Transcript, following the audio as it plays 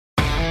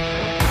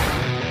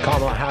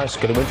Kamala Harris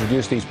going to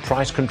introduce these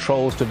price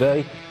controls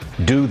today.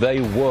 Do they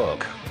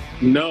work?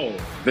 No,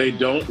 they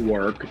don't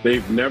work.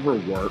 They've never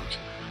worked.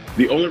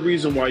 The only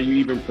reason why you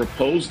even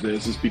propose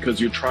this is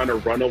because you're trying to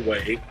run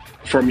away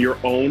from your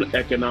own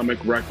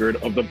economic record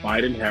of the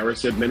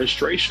Biden-Harris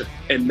administration.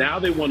 And now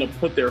they want to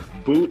put their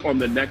boot on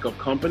the neck of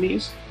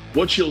companies.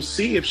 What you'll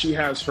see if she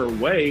has her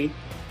way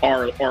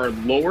are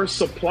lower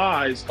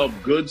supplies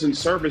of goods and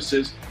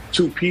services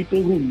to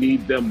people who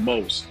need them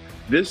most.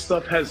 This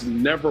stuff has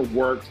never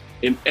worked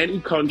in any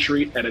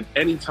country and at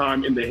any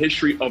time in the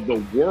history of the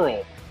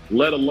world,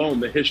 let alone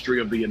the history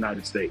of the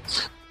United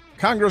States.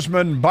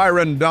 Congressman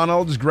Byron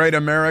Donalds, great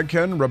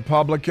American,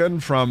 Republican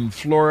from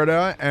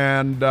Florida.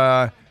 And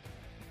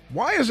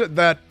why is it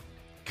that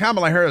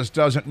Kamala Harris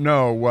doesn't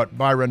know what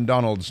Byron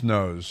Donalds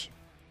knows?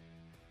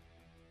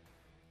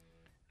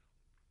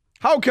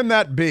 How can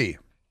that be?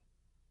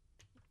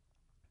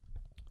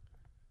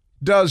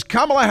 Does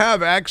Kamala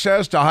have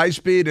access to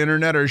high-speed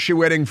internet, or is she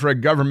waiting for a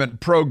government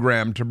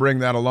program to bring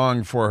that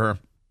along for her?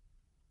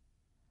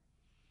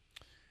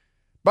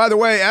 By the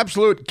way,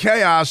 absolute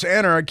chaos,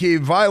 anarchy,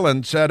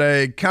 violence at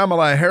a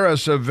Kamala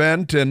Harris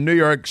event in New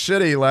York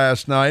City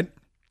last night.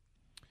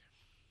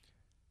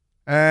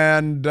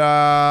 And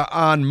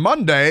on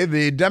Monday,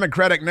 the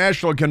Democratic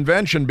National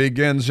Convention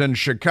begins in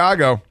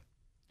Chicago.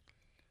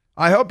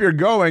 I hope you're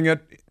going.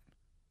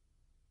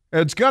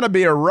 It's going to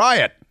be a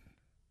riot.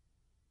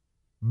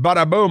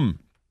 Bada boom.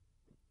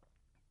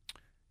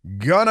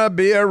 Gonna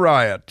be a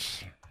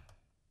riot.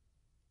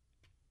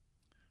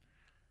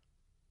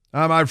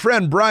 My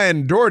friend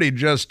Brian Doherty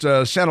just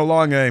sent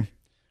along a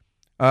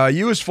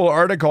useful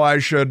article. I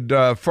should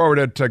forward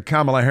it to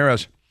Kamala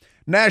Harris.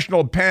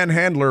 National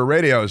Panhandler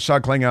Radio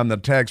suckling on the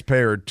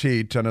taxpayer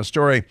teat, and a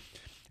story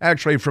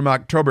actually from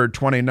October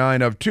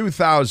 29 of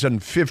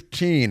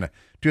 2015,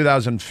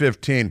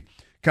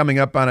 coming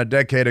up on a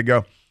decade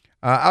ago,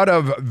 out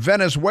of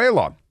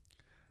Venezuela.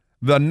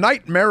 The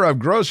nightmare of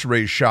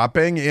grocery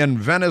shopping in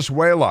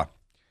Venezuela.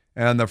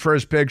 And the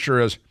first picture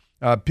is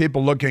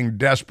people looking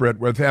desperate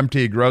with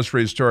empty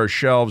grocery store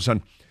shelves,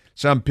 and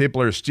some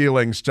people are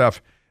stealing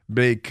stuff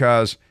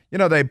because,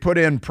 they put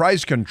in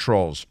price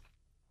controls.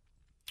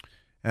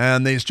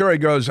 And the story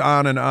goes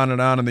on and on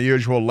and on in the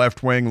usual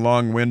left-wing,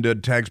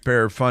 long-winded,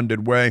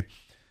 taxpayer-funded way,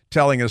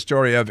 telling a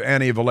story of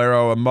Annie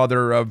Valero, a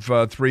mother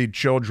of 3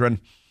 children,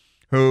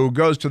 who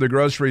goes to the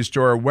grocery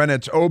store when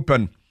it's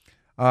open,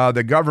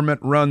 the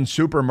government-run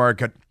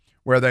supermarket,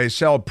 where they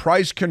sell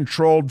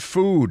price-controlled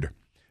food,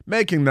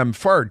 making them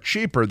far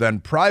cheaper than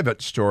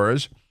private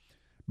stores.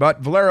 But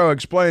Valero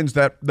explains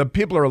that the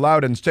people are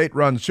allowed in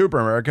state-run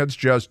supermarkets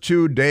just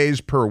 2 days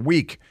per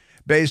week,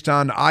 based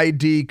on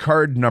ID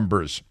card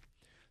numbers.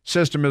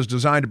 System is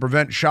designed to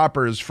prevent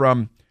shoppers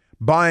from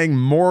buying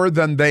more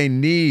than they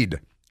need,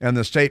 and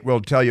the state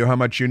will tell you how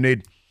much you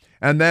need,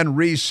 and then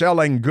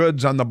reselling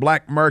goods on the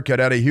black market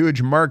at a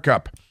huge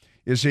markup.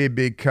 You see,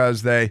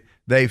 because they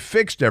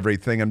fixed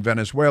everything in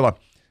Venezuela,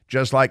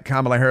 just like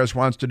Kamala Harris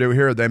wants to do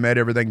here. They made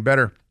everything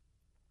better.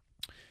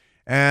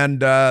 And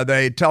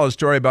they tell a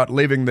story about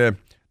leaving their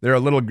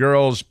little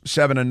girls,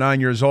 7 and 9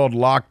 years old,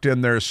 locked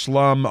in their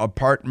slum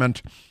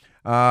apartment,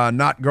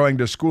 not going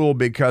to school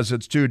because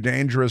it's too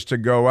dangerous to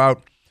go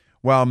out,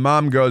 while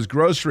mom goes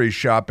grocery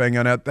shopping.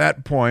 And at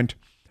that point,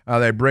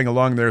 they bring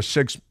along their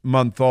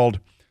 6-month-old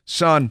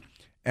son,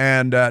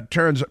 and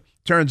turns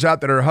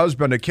out that her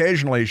husband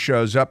occasionally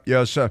shows up.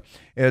 Yes,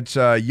 it's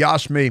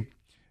Yasmi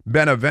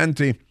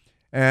Beneventi,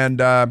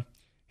 and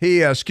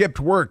he skipped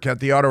work at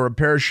the auto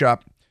repair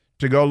shop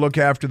to go look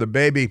after the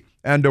baby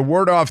and to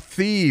ward off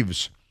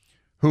thieves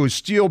who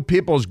steal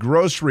people's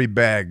grocery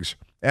bags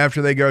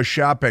after they go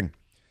shopping,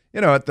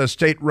 at the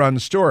state-run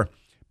store.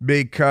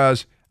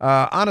 Because,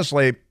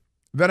 honestly,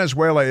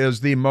 Venezuela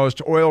is the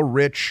most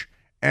oil-rich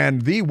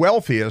and the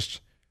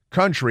wealthiest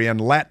country in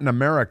Latin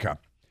America.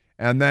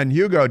 And then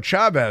Hugo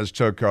Chavez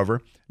took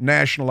over,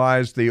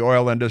 nationalized the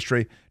oil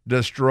industry,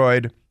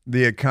 destroyed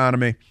the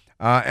economy,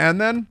 and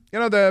then,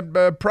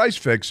 the price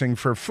fixing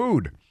for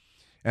food.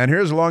 And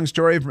here's a long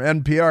story from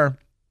NPR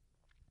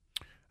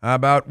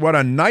about what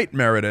a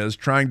nightmare it is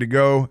trying to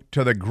go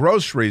to the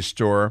grocery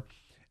store,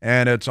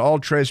 and it's all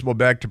traceable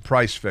back to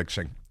price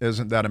fixing.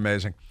 Isn't that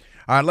amazing?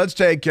 All right, let's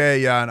take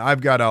and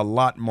I've got a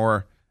lot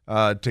more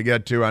to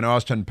get to on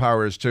Austin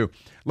Powers, too.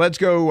 Let's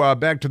go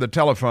back to the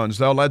telephones,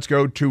 though. Let's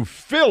go to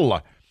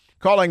Phil,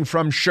 calling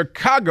from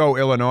Chicago,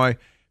 Illinois.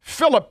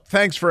 Philip,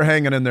 thanks for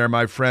hanging in there,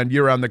 my friend.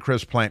 You're on the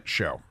Chris Plante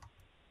Show.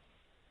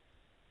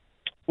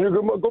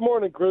 Good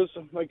morning, Chris.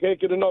 I can't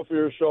get enough of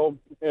your show,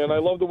 and I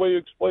love the way you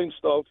explain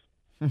stuff.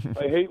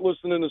 I hate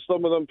listening to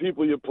some of them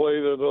people you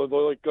play. They're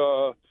like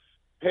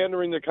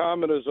pandering to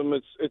communism.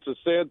 It's a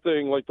sad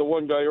thing. Like the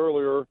one guy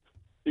earlier,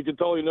 you can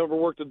tell he never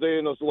worked a day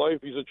in his life.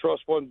 He's a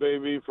trust fund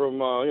baby from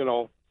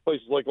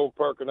places like Oak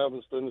Park and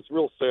Evanston. It's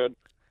real sad.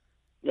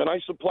 And I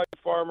supply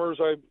farmers.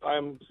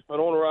 I'm an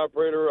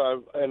owner-operator,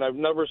 and I've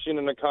never seen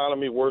an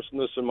economy worse than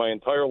this in my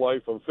entire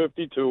life. I'm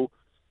 52.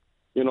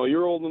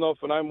 You're old enough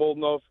and I'm old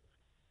enough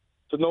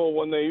to know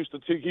when they used to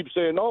keep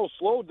saying, "Oh,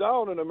 slow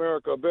down in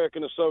America" back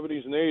in the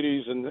 70s and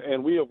 80s,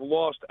 and we have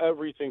lost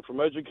everything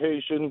from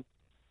education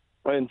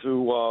and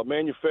to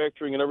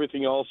manufacturing and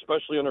everything else,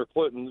 especially under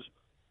Clinton's.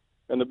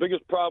 And the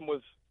biggest problem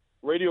with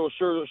radio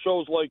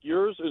shows like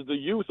yours is the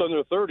youth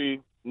under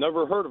 30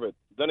 never heard of it.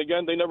 Then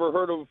again, they never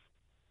heard of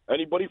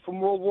anybody from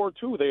World War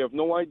II. They have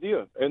no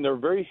idea. And they're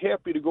very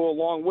happy to go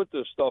along with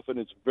this stuff, and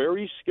it's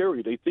very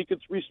scary. They think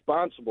it's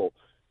responsible.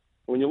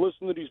 When you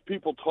listen to these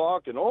people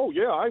talk and, oh,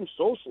 yeah, I'm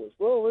socialist.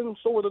 Well, and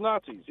so are the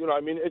Nazis. You know,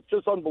 I mean, it's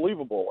just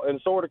unbelievable.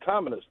 And so are the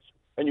communists.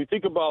 And you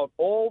think about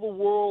all the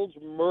world's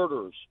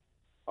murders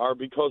are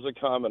because of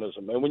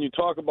communism. And when you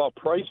talk about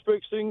price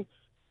fixing,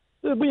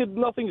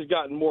 nothing's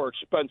gotten more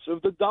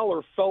expensive. The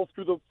dollar fell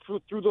through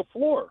the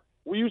floor.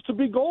 We used to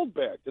be gold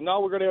backed, and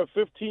now we're going to have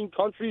 15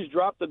 countries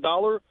drop the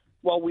dollar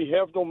while we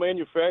have no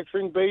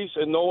manufacturing base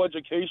and no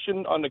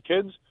education on the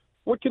kids.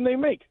 What can they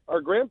make?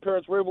 Our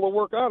grandparents were able to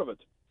work out of it.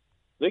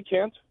 They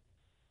can't.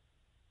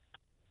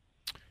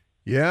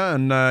 Yeah,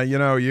 and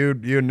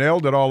you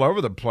nailed it all over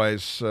the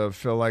place,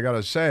 Phil. I got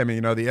to say, I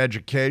mean, the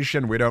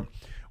education, we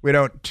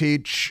don't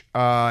teach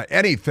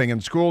anything in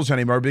schools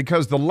anymore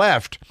because the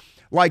left,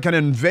 like an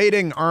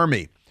invading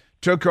army,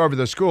 took over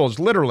the schools,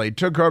 literally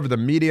took over the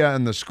media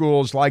and the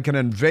schools like an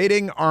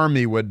invading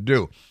army would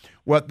do.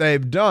 What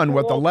they've done,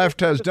 what the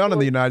left has done in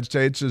the United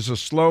States is a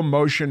slow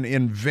motion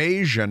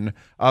invasion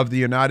of the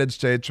United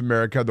States of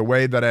America, the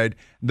way that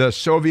the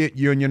Soviet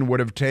Union would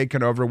have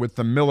taken over with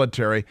the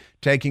military,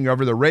 taking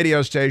over the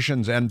radio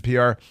stations,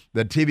 NPR,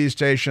 the TV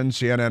stations,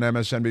 CNN,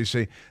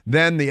 MSNBC,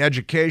 then the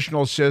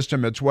educational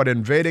system. It's what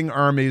invading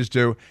armies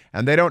do.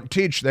 And they don't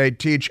teach. They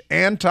teach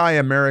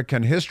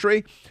anti-American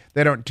history.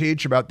 They don't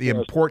teach about the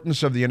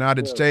importance of the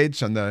United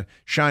States and the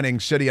shining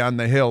city on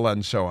the hill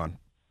and so on.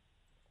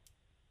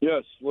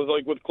 Yes, was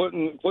like with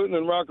Clinton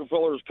and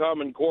Rockefeller's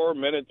Common Core,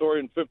 mandatory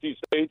in 50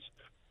 states.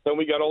 Then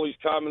we got all these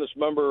communist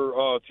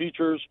member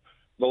teachers,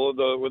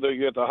 where they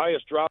get the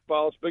highest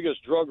dropouts,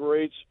 biggest drug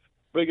rates,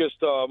 biggest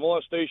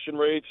molestation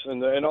rates,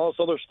 and all this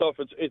other stuff.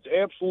 It's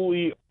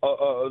absolutely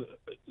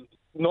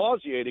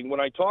nauseating. When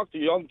I talk to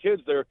young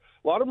kids, a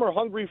lot of them are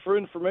hungry for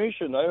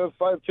information. I have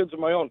 5 kids of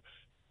my own,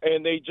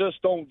 and they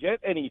just don't get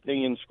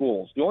anything in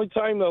schools. The only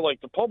time that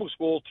the public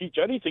schools teach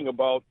anything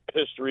about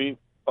history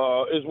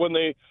is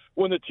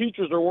when the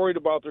teachers are worried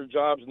about their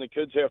jobs and the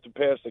kids have to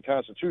pass the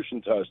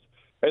Constitution test,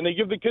 and they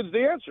give the kids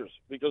the answers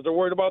because they're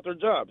worried about their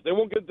jobs. They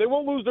won't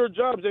lose their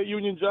jobs, that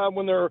union job,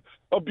 when they're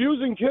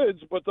abusing kids,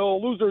 but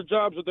they'll lose their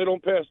jobs if they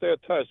don't pass that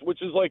test,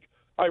 which is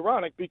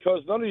ironic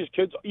because none of these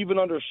kids even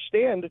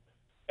understand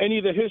any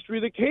of the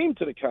history that came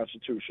to the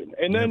Constitution,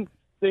 and then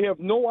they have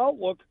no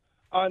outlook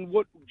on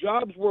what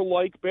jobs were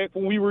like back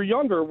when we were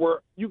younger, where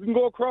you can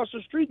go across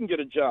the street and get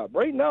a job.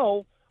 Right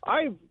now,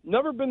 I've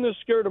never been this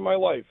scared in my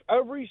life.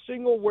 Every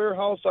single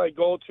warehouse I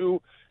go to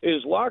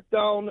is locked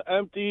down,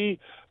 empty,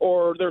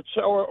 or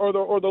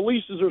the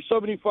leases are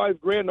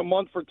 $75,000 a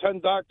month for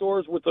 10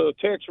 doctors with the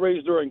tax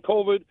raise during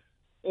COVID,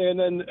 and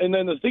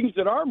then the things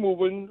that are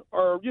moving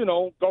are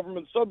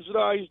government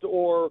subsidized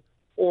or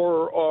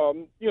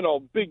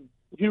big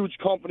huge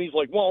companies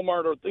like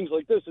Walmart or things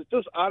like this. It's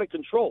just out of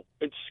control.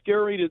 It's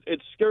scary.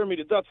 It's scaring me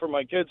to death for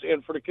my kids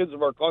and for the kids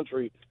of our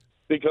country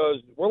because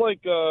we're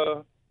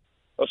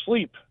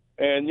asleep.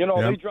 And,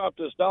 they dropped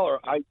this dollar.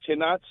 I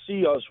cannot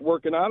see us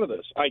working out of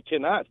this. I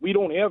cannot. We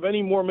don't have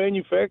any more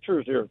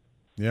manufacturers here.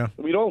 Yeah.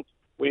 We don't.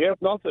 We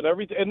have nothing.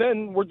 Everything. And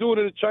then we're doing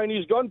it at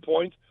Chinese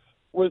gunpoint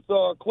with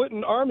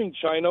Clinton arming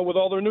China with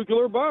all their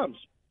nuclear bombs.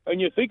 And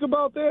you think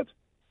about that,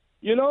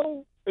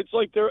 it's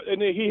like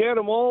he had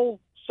them all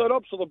set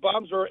up so the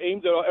bombs are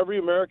aimed at every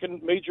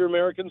major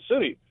American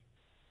city.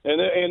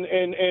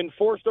 And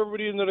forced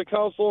everybody into the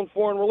Council on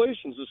Foreign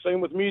Relations, the same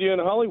with media in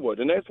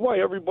Hollywood. And that's why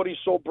everybody's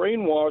so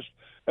brainwashed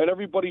and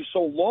everybody's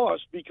so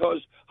lost, because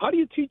how do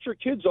you teach your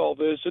kids all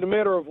this in a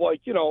matter of I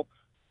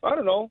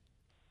don't know,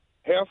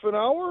 half an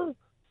hour,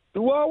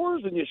 2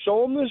 hours, and you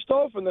show them this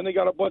stuff, and then they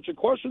got a bunch of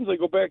questions. They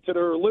go back to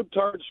their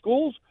libtard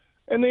schools,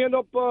 and they end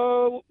up,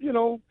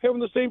 having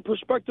the same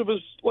perspective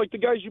as the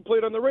guys you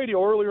played on the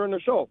radio earlier in the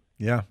show.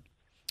 Yeah.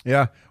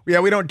 Yeah.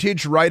 We don't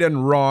teach right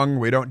and wrong.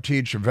 We don't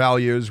teach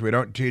values. We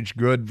don't teach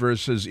good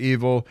versus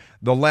evil.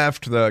 The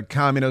left, the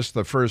communists,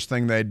 the first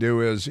thing they do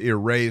is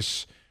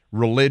erase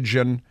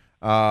religion,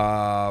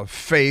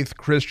 faith,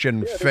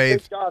 Christian faith. They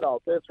take God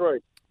out. That's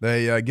right.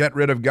 They get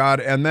rid of God.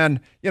 And then,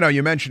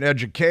 you mentioned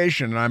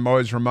education, and I'm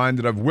always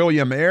reminded of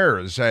William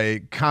Ayers,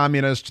 a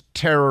communist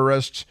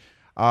terrorist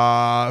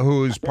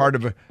who's part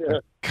of a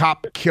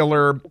cop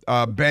killer,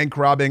 bank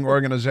robbing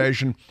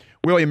organization.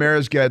 William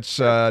Ayers gets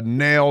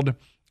nailed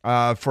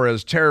for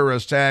his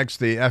terrorist acts.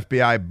 The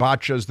FBI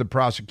botches the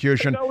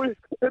prosecution. And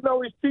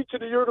now he's teaching at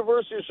the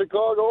University of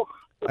Chicago.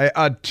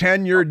 A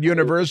tenured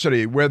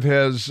university with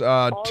his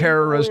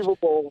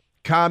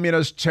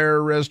communist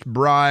terrorist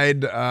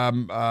bride,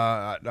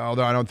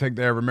 although I don't think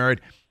they ever married,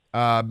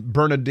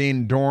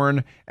 Bernadine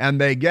Dorn, and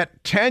they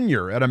get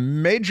tenure at a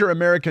major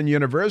American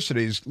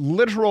universities,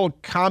 literal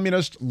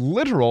communist,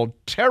 literal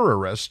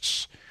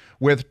terrorists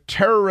with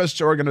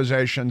terrorist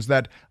organizations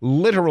that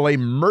literally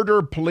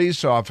murder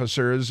police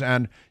officers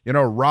and,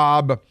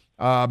 rob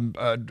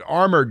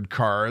armored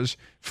cars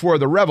for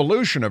the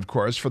revolution, of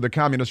course, for the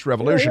communist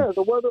revolution. Yeah,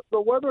 the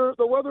weather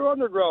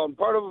underground,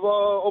 part of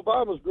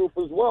Obama's group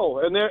as well,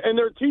 and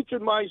they're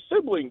teaching my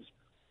siblings.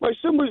 My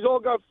siblings all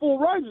got full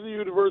rides to the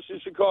University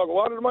of Chicago. A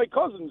lot of my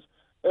cousins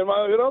and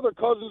my other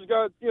cousins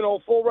got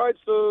full rides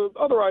to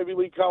other Ivy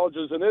League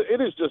colleges, and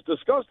it is just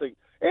disgusting.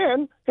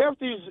 And half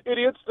these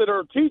idiots that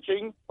are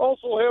teaching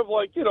also have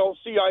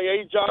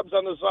CIA jobs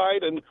on the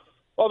side and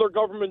other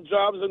government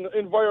jobs and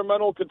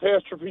environmental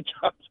catastrophe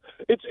jobs.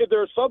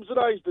 They're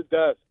subsidized to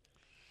death.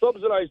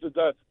 Subsidized to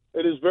death.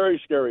 It is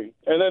very scary.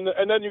 And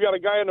then you got a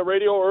guy on the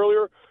radio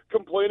earlier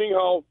complaining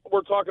how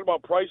we're talking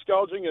about price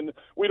gouging and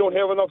we don't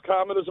have enough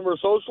communism or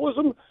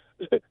socialism.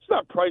 It's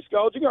not price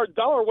gouging. Our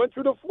dollar went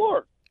through the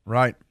floor.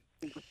 Right.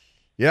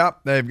 Yeah,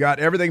 they've got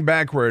everything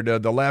backward.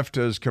 The left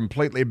is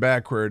completely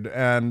backward,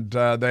 and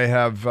they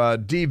have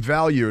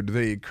devalued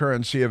the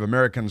currency of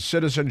American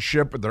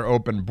citizenship with their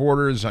open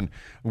borders and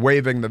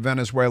waving the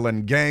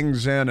Venezuelan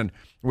gangs in. And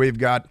we've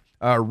got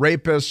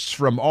rapists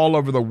from all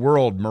over the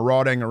world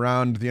marauding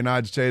around the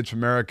United States of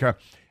America.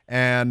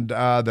 And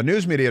the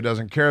news media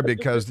doesn't care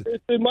because...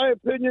 In my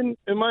opinion,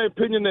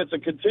 that's a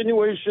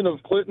continuation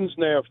of Clinton's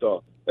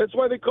NAFTA. That's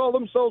why they call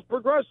themselves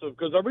progressive,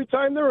 because every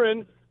time they're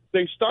in,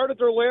 they start at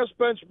their last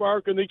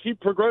benchmark and they keep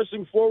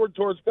progressing forward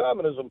towards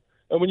communism.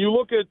 And when you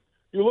look at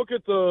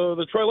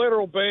the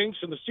trilateral banks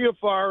and the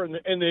CFR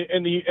and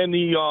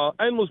the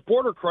endless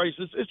border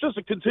crisis, it's just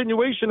a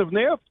continuation of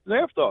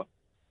NAFTA.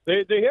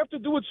 They have to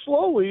do it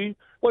slowly,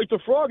 like the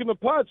frog in the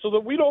pot, so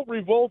that we don't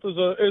revolt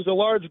as a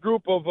large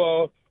group of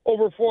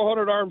over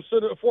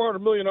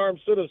 400 million armed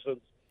citizens.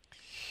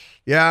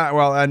 Yeah,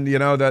 well, and you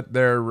know that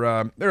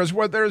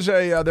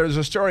there's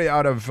a story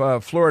out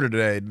of Florida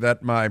today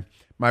that my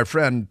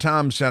friend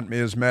Tom sent me,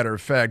 as a matter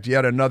of fact,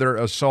 yet another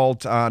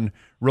assault on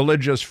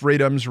religious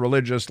freedoms,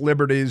 religious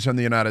liberties in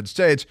the United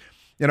States.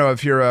 You know,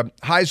 if you're a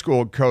high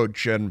school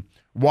coach in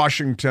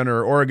Washington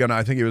or Oregon,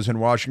 I think he was in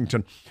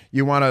Washington,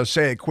 you want to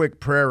say a quick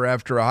prayer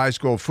after a high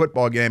school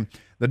football game,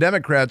 the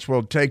Democrats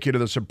will take you to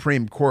the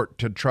Supreme Court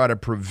to try to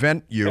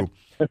prevent you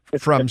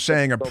from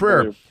saying a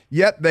prayer.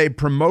 Yet they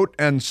promote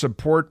and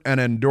support and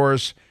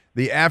endorse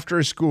the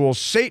after-school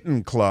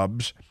Satan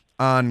clubs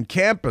on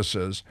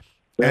campuses.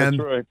 And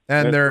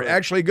they're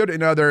actually good. You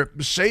know, they're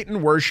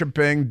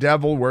Satan-worshiping,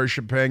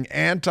 devil-worshiping,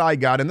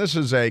 anti-God. And this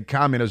is a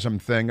communism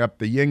thing up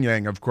the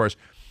yin-yang, of course.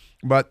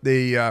 But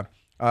the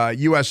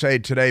USA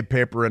Today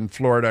paper in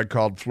Florida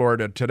called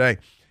Florida Today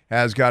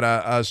has got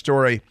a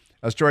story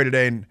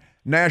today.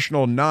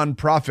 National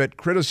nonprofit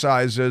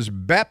criticizes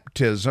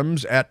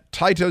baptisms at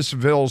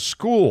Titusville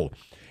School.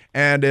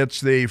 And it's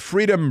the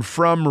Freedom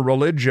from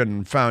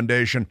Religion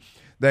Foundation.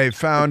 They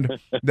found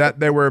that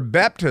there were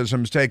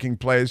baptisms taking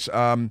place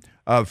of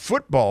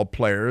football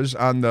players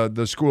on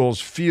the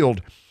school's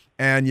field.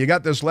 And you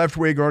got this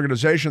left-wing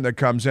organization that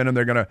comes in, and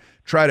they're going to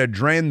try to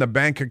drain the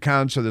bank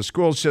accounts of the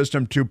school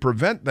system to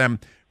prevent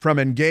them from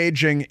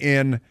engaging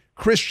in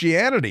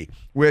Christianity,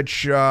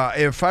 which,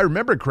 if I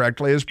remember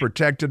correctly, is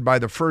protected by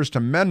the First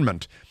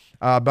Amendment.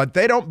 But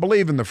they don't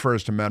believe in the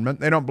First Amendment.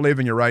 They don't believe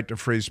in your right to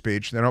free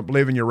speech. They don't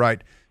believe in your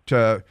right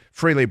to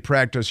freely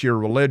practice your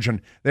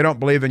religion. They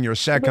don't believe in your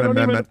Second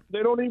Amendment.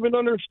 They don't even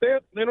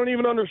understand. They don't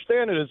even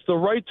understand it. It's the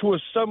right to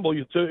assemble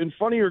in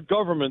front of your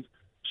government.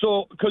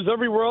 So, because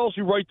everywhere else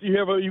you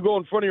go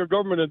in front of your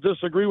government and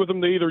disagree with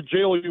them, they either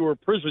jail you or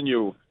prison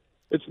you.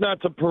 It's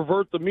not to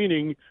pervert the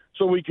meaning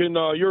so we can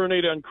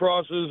urinate on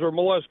crosses or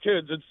molest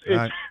kids.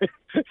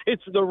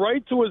 It's the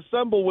right to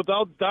assemble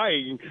without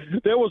dying.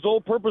 That was the whole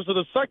purpose of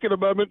the Second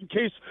Amendment, in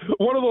case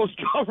one of those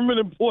government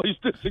employees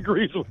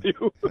disagrees with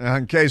you.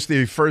 In case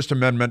the First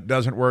Amendment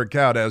doesn't work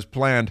out as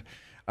planned.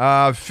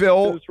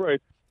 Phil, that's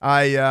right.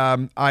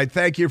 I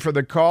thank you for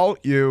the call.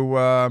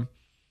 You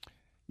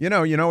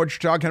know what you're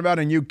talking about,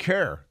 and you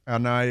care,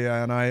 and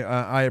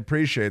I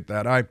appreciate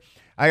that. I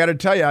got to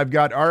tell you, I've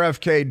got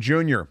RFK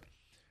Jr.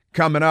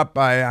 coming up.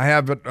 I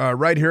have it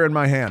right here in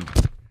my hand.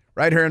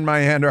 Right here in my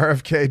hand,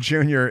 RFK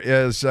Jr.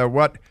 is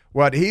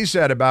what he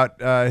said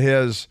about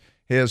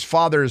his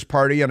father's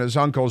party and his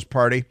uncle's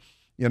party.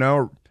 You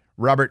know,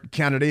 Robert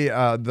Kennedy,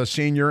 the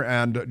senior,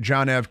 and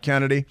John F.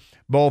 Kennedy,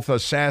 both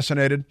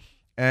assassinated.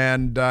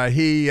 And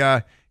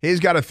he's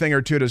got a thing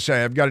or two to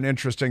say. I've got an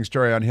interesting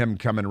story on him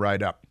coming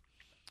right up.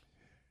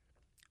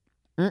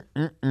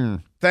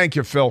 Thank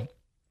you, Phil.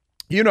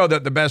 You know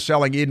that the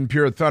best-selling Eden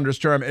Pure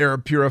Thunderstorm air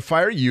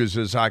purifier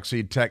uses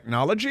Oxy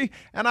technology,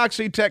 and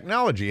Oxy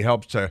technology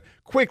helps to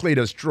quickly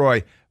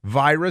destroy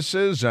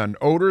viruses and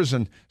odors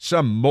and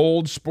some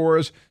mold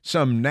spores,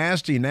 some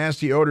nasty,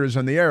 nasty odors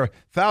in the air.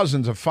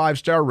 Thousands of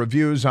 5-star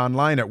reviews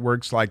online. It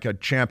works like a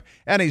champ.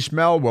 Any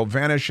smell will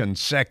vanish in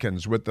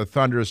seconds with the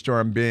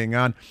thunderstorm being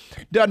on.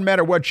 Doesn't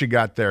matter what you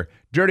got there.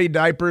 Dirty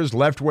diapers,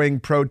 left-wing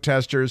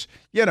protesters,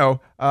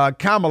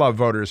 Kamala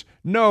voters.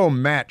 No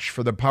match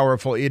for the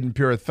powerful Eden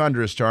Pure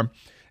Thunderstorm.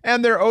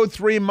 And their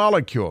O3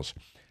 molecules.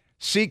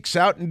 seeks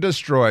out and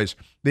destroys.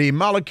 The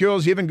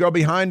molecules even go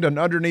behind and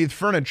underneath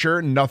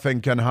furniture. Nothing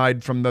can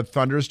hide from the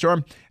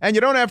thunderstorm. And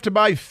you don't have to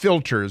buy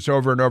filters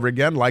over and over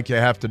again like you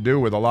have to do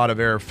with a lot of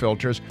air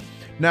filters.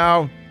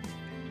 Now,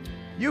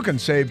 you can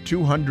save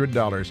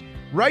 $200.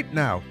 Right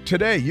now,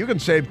 today, you can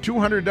save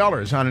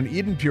 $200 on an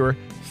Eden Pure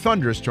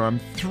Thunderstorm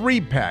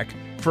 3-pack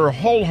for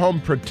whole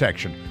home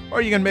protection.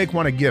 Or you can make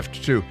one a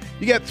gift, too.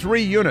 You get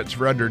 3 units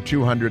for under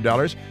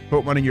 $200.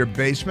 Put one in your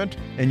basement,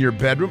 in your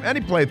bedroom, any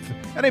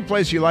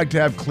place you like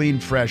to have clean,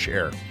 fresh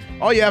air.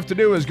 All you have to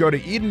do is go to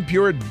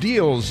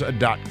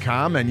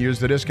EdenPureDeals.com and use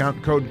the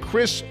discount code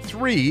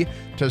CHRIS3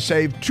 to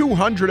save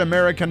 $200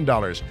 American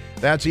dollars.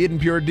 That's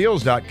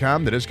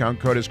EdenPureDeals.com. The discount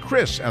code is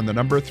CHRIS and the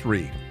number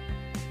 3.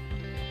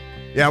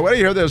 Yeah, when you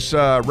hear this,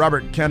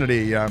 Robert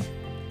Kennedy,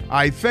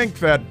 I think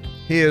that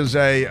he is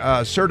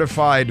a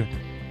certified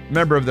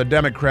member of the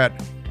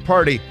Democrat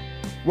Party.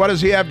 What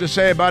does he have to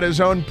say about his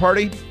own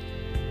party?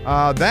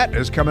 That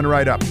is coming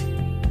right up.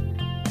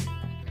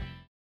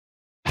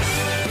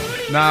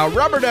 Now,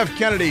 Robert F.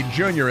 Kennedy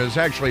Jr. is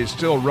actually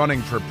still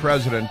running for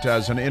president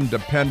as an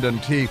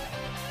independent.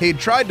 He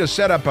tried to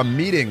set up a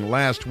meeting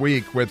last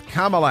week with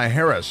Kamala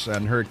Harris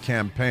and her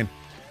campaign.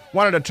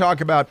 Wanted to talk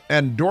about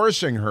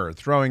endorsing her,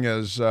 throwing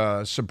his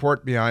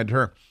support behind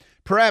her,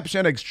 perhaps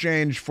in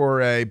exchange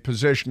for a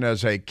position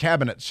as a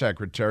cabinet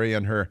secretary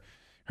in her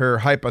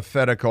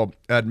hypothetical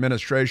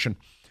administration.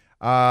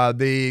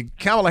 The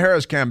Kamala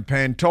Harris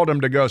campaign told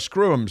him to go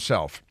screw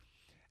himself,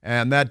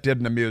 and that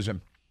didn't amuse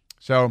him.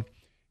 So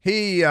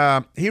he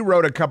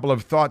wrote a couple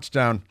of thoughts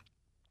down.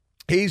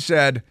 He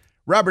said,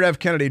 Robert F.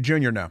 Kennedy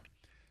Jr. now,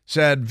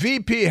 said,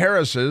 VP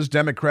Harris's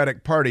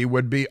Democratic Party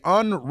would be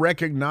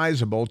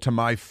unrecognizable to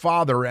my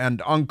father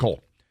and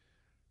uncle,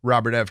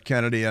 Robert F.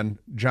 Kennedy and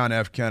John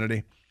F.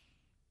 Kennedy,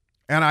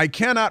 and I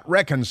cannot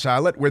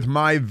reconcile it with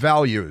my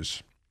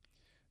values.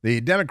 The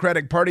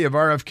Democratic Party of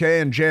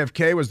RFK and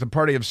JFK was the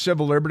party of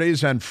civil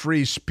liberties and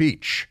free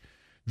speech.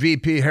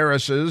 VP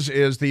Harris's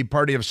is the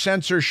party of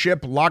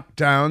censorship,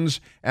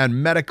 lockdowns,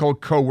 and medical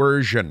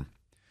coercion.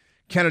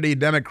 Kennedy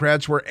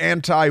Democrats were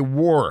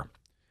anti-war.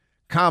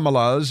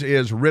 Kamala's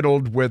is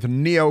riddled with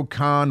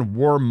neocon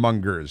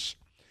warmongers.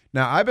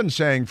 Now, I've been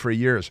saying for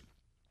years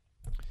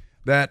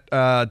that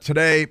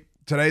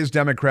today's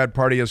Democrat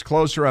Party is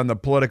closer on the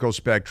political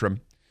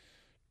spectrum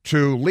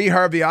to Lee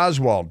Harvey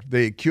Oswald,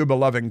 the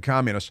Cuba-loving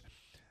communist,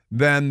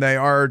 than they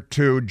are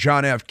to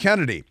John F.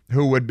 Kennedy,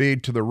 who would be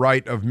to the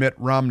right of Mitt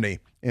Romney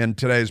in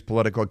today's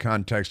political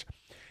context.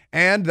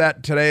 And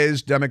that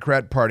today's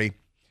Democrat Party,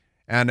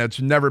 and it's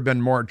never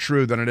been more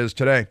true than it is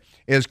today,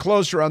 is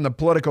closer on the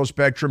political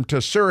spectrum to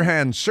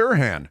Sirhan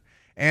Sirhan,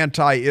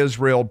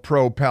 anti-Israel,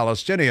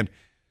 pro-Palestinian.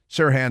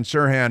 Sirhan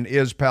Sirhan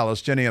is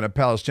Palestinian, a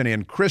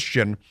Palestinian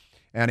Christian,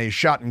 and he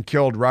shot and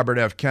killed Robert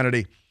F.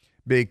 Kennedy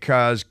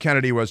because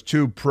Kennedy was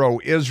too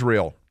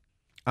pro-Israel.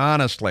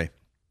 Honestly.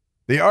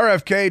 The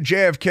RFK,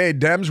 JFK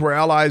Dems were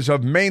allies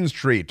of Main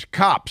Street,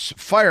 cops,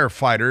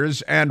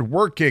 firefighters, and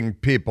working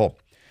people.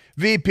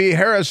 VP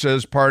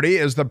Harris's party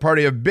is the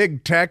party of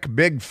big tech,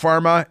 big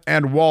pharma,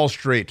 and Wall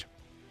Street.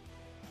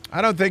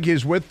 I don't think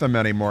he's with them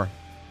anymore.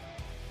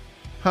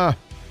 Huh.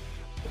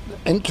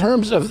 In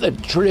terms of the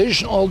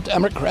traditional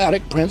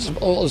Democratic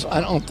principles,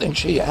 I don't think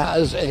she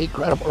has a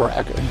credible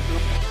record.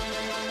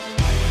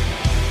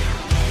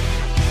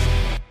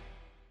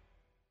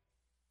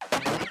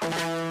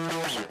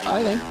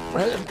 I think,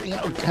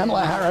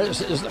 Kamala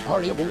Harris is the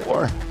party of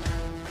war.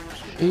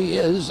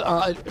 She's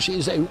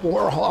a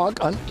war hawk.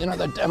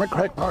 The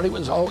Democratic Party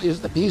was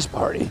always the peace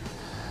party.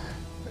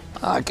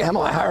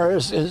 Kamala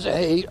Harris is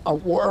a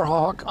war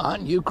hawk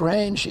on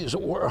Ukraine. She's a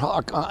war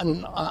hawk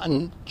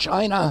on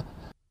China.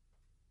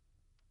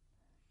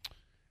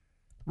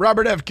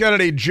 Robert F.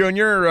 Kennedy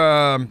Jr.,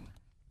 I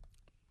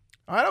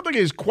don't think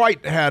he's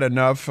quite had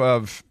enough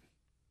of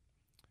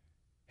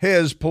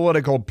his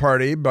political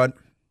party, but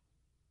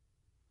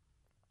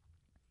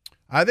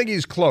I think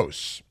he's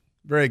close,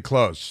 very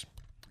close.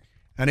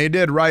 And he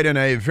did write in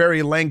a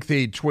very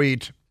lengthy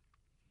tweet,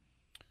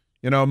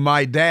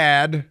 my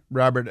dad,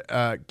 Robert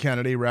F.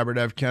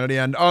 Kennedy,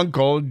 and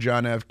uncle,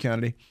 John F.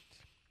 Kennedy,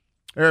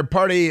 their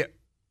party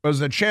was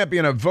the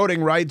champion of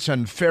voting rights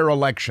and fair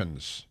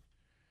elections.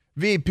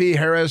 VP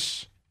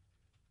Harris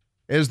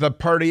is the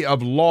party of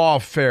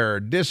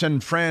lawfare,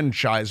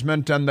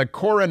 disenfranchisement, and the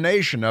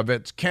coronation of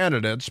its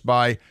candidates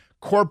by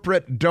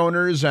corporate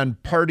donors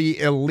and party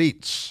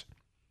elites.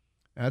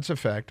 That's a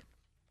fact.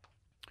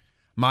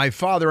 My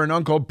father and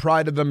uncle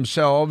prided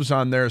themselves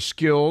on their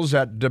skills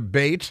at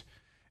debate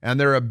and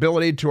their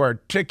ability to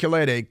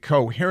articulate a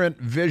coherent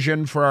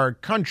vision for our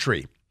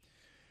country.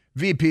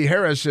 VP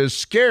Harris is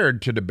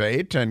scared to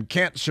debate and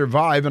can't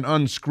survive an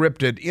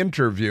unscripted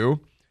interview.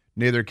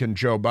 Neither can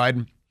Joe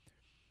Biden.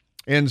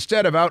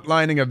 Instead of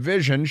outlining a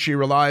vision, she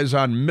relies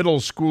on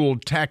middle school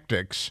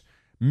tactics,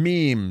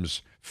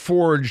 memes,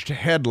 forged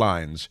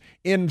headlines,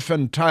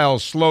 infantile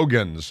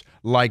slogans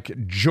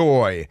like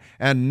joy,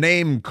 and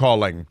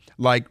name-calling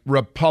like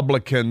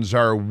Republicans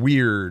are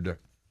weird.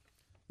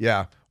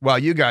 Yeah, while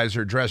you guys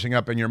are dressing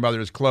up in your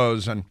mother's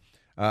clothes and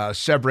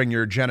severing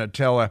your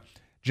genitalia,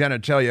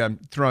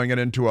 throwing it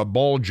into a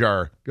bowl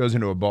jar. Goes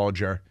into a ball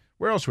jar.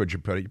 Where else would you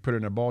put it? You put it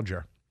in a ball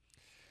jar.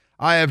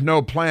 I have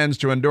no plans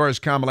to endorse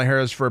Kamala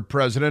Harris for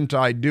president.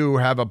 I do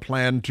have a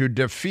plan to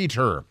defeat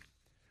her.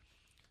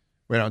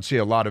 We don't see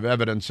a lot of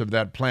evidence of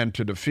that plan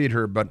to defeat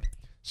her, but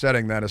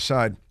setting that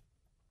aside,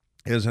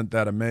 isn't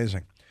that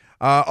amazing?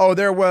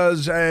 There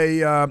was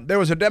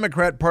a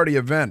Democrat Party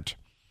event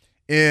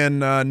in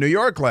New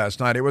York last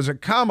night. It was a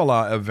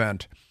Kamala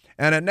event,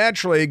 and it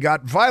naturally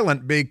got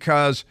violent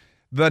because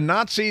the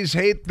Nazis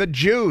hate the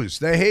Jews.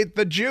 They hate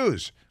the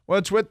Jews.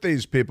 What's with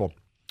these people?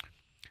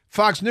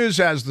 Fox News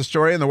has the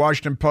story, and the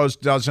Washington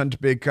Post doesn't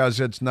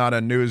because it's not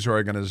a news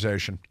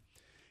organization.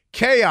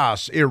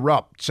 Chaos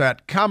erupts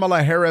at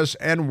Kamala Harris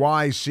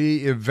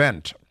NYC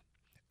event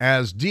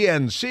as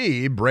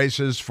DNC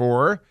braces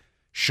for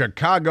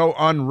Chicago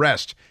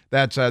unrest.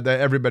 That's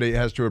everybody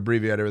has to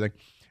abbreviate everything.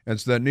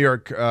 It's the New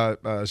York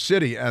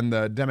City and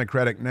the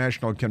Democratic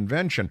National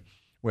Convention,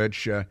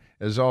 which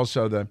is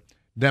also the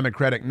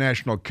Democratic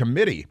National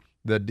Committee,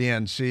 the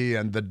DNC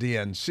and the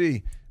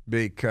DNC,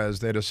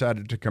 because they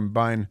decided to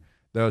combine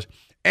those.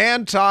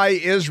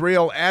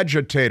 Anti-Israel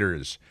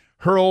agitators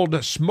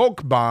hurled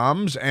smoke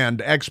bombs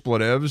and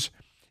expletives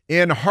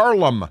in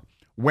Harlem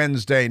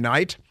Wednesday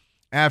night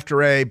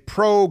after a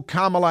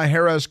pro-Kamala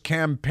Harris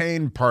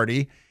campaign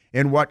party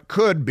in what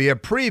could be a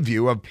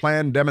preview of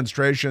planned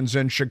demonstrations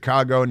in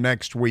Chicago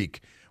next week,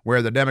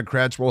 where the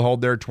Democrats will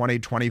hold their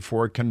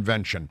 2024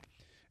 convention.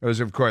 It was,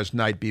 of course,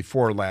 night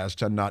before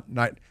last, and not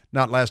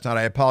last night.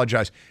 I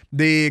apologize.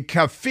 The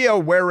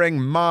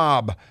keffiyeh-wearing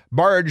mob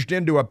barged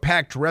into a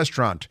packed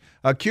restaurant,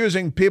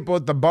 accusing people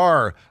at the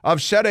bar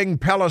of setting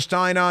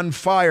Palestine on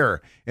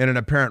fire in an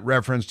apparent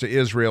reference to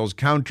Israel's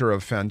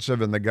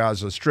counteroffensive in the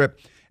Gaza Strip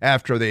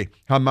after the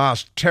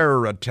Hamas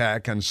terror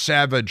attack and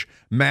savage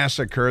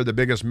massacre, the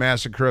biggest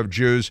massacre of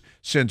Jews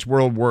since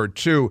World War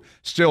II,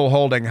 still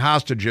holding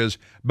hostages.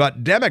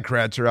 But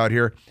Democrats are out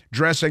here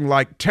dressing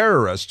like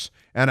terrorists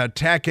and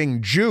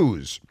attacking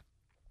Jews.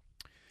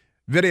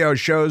 Video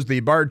shows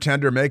the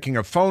bartender making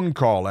a phone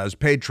call as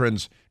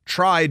patrons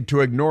tried to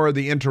ignore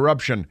the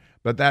interruption,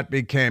 but that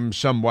became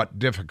somewhat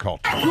difficult.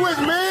 You his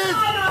man?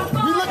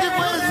 We looking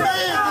for his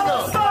man,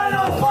 Palestine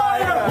on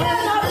fire!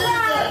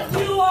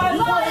 You are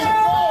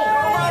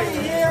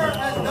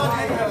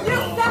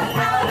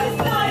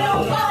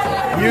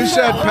You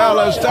set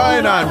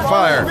Palestine on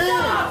fire. You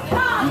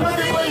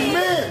looking for his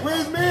man? Where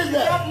his man's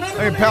at? I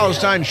think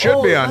Palestine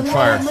should be on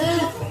fire.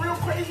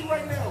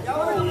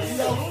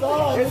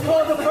 It's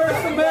called the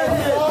First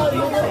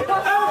Amendment.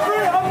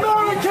 Every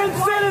American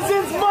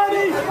citizen's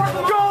money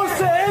goes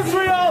to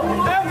Israel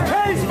and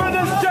pays for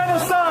this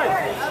genocide.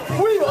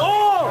 We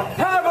all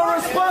have a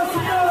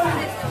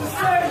responsibility to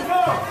stand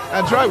up.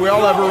 That's right. We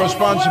all have a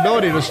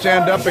responsibility to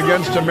stand up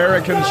against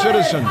American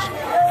citizens.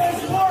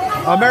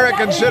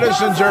 American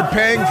citizens are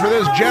paying for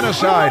this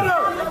genocide.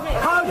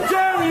 How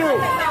dare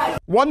you?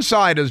 One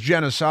side is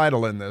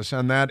genocidal in this,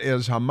 and that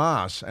is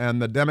Hamas.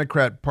 And the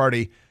Democrat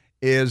Party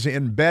is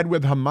in bed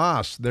with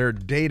Hamas. They're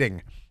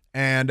dating.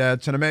 And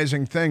it's an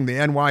amazing thing. The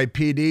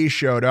NYPD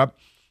showed up,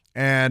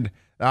 and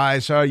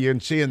you can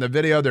see in the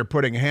video, they're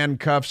putting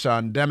handcuffs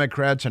on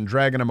Democrats and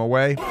dragging them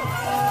away.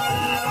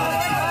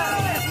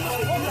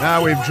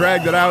 Now we've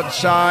dragged it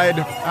outside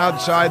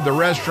the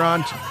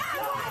restaurant.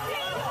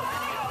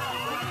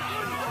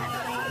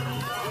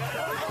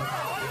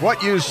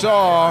 What you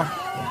saw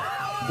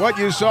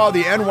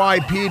the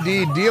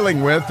NYPD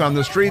dealing with on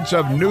the streets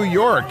of New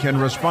York in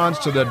response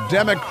to the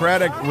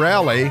Democratic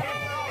rally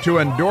to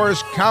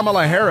endorse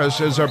Kamala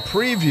Harris is a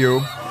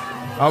preview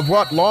of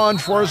what law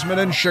enforcement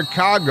in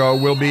Chicago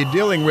will be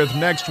dealing with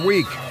next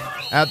week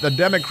at the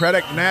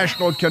Democratic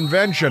National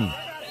Convention,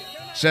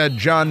 said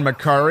John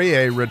McCurry,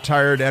 a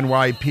retired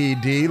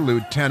NYPD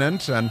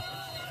lieutenant, and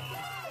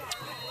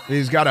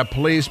he's got a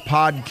police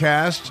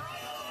podcast.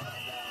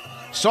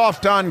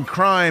 Soft on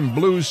crime,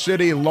 blue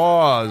city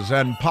laws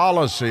and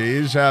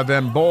policies have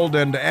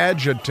emboldened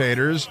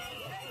agitators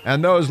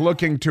and those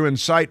looking to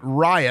incite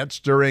riots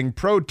during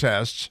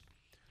protests.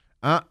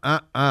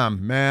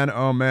 Man,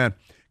 oh man.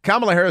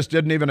 Kamala Harris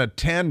didn't even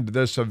attend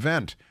this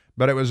event,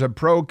 but it was a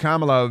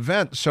pro-Kamala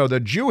event, so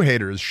the Jew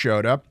haters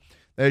showed up.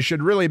 They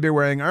should really be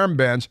wearing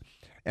armbands,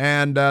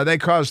 and they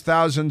caused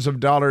thousands of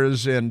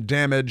dollars in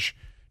damage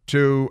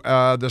to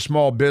the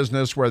small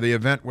business where the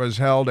event was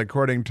held,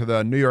 according to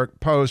the New York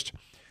Post.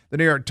 The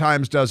New York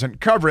Times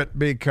doesn't cover it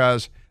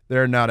because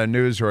they're not a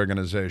news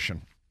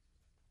organization.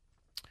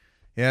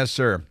 Yes,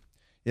 sir.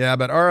 Yeah,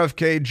 but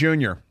RFK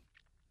Jr.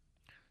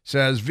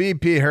 says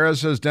VP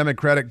Harris's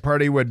Democratic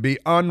Party would be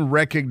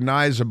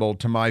unrecognizable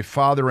to my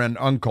father and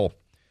uncle,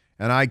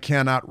 and I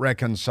cannot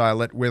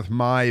reconcile it with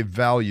my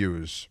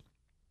values.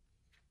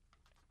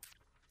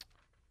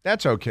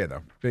 That's okay,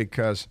 though,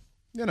 because,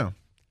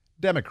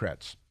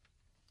 Democrats,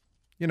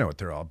 you know what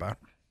they're all about.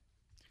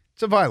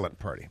 It's a violent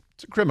party.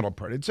 It's a criminal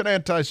party. It's an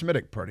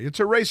anti-Semitic party. It's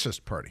a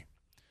racist party.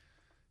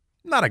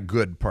 Not a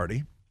good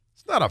party.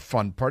 It's not a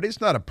fun party. It's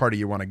not a party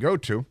you want to go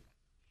to.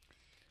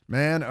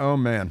 Man, oh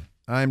man,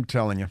 I'm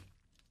telling you.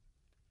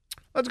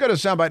 Let's go to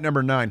soundbite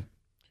number 9.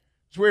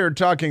 As we were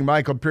talking,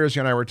 Michael Piercy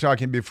and I were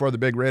talking before the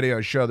big radio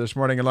show this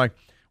morning, and like,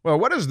 well,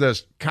 what is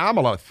this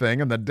Kamala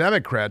thing and the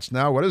Democrats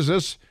now? What does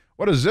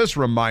this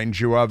remind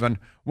you of? And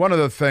one of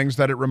the things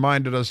that it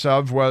reminded us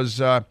of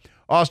was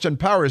Austin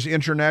Powers,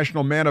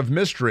 International Man of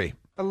Mystery.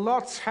 A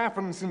lot's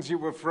happened since you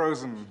were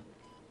frozen.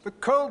 The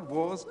Cold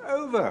War's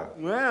over.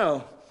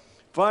 Well,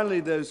 finally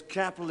those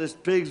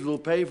capitalist pigs will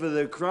pay for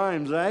their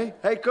crimes, eh?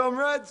 Hey,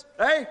 comrades,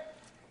 eh?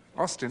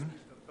 Austin,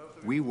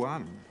 we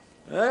won.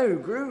 Oh,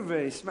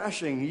 groovy,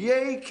 smashing,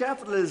 yay,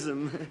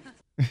 capitalism.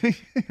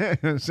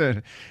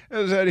 said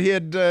he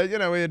had, he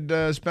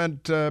had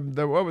spent,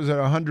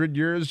 100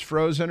 years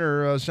frozen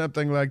or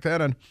something like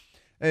that, and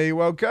he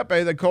woke up,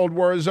 the Cold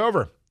War is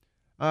over.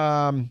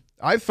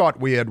 I thought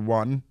we had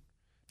won.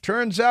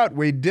 Turns out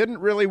we didn't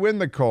really win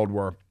the Cold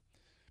War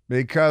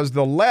because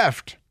the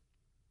left,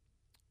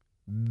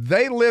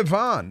 they live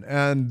on,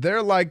 and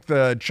they're like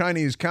the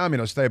Chinese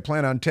communists. They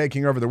plan on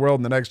taking over the world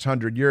in the next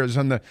 100 years,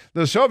 and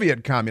the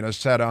Soviet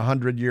communists had a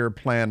 100-year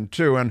plan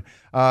too, and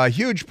a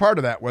huge part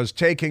of that was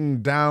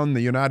taking down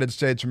the United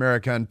States of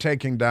America and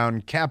taking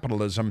down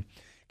capitalism.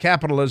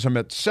 Capitalism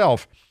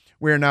itself,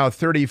 we're now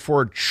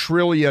 $34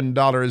 trillion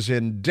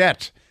in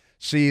debt.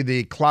 See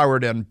the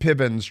Cloward and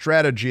Piven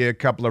strategy, a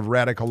couple of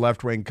radical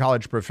left-wing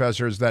college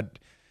professors that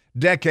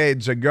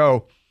decades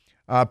ago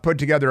put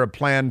together a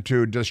plan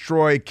to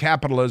destroy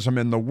capitalism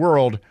in the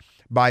world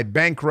by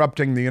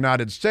bankrupting the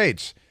United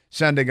States,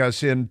 sending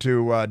us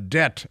into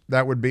debt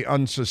that would be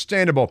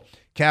unsustainable.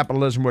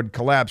 Capitalism would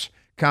collapse.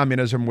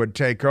 Communism would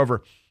take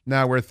over.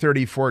 Now we're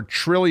 $34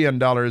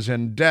 trillion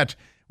in debt.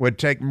 Would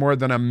take more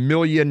than 1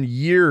 million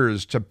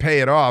years to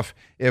pay it off.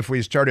 If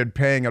we started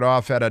paying it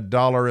off at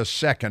 $1 a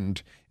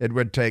second, it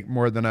would take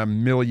more than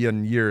 1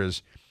 million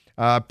years.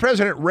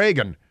 President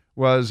Reagan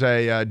was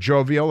a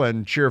jovial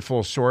and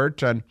cheerful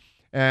sort,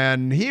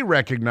 and he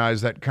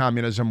recognized that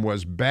communism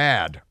was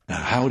bad. Now,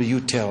 how do you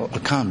tell a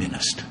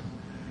communist?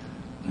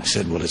 I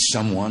said, well, it's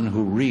someone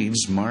who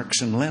reads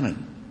Marx and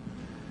Lenin.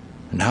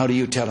 And how do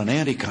you tell an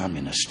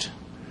anti-communist?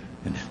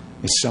 And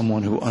it's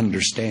someone who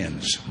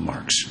understands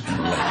Marx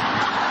and Lenin.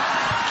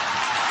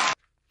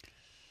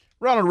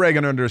 Ronald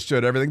Reagan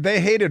understood everything.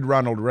 They hated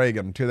Ronald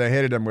Reagan, too. They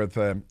hated him with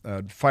a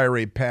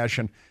fiery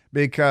passion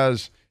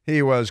because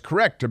he was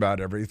correct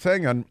about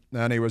everything,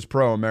 and he was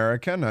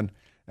pro-American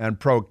and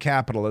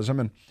pro-capitalism,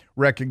 and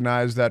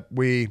recognized that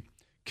we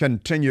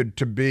continued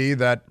to be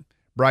that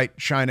bright,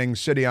 shining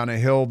city on a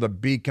hill, the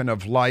beacon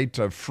of light,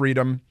 of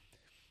freedom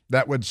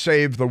that would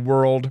save the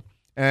world.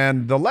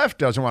 And the left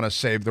doesn't want to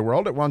save the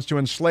world. It wants to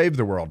enslave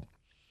the world.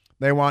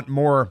 They want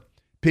more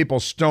people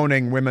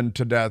stoning women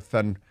to death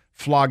and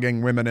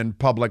flogging women in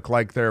public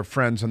like their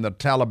friends in the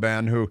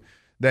Taliban, who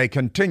they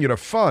continue to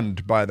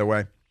fund, by the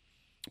way.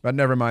 But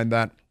never mind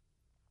that.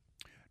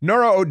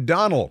 Norah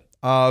O'Donnell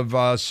of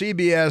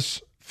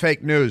CBS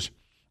Fake News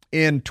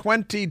in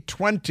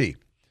 2020,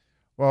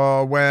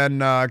 when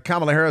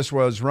Kamala Harris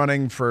was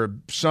running for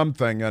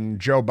something and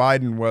Joe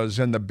Biden was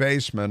in the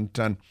basement,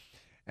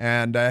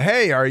 and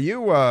hey, are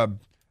you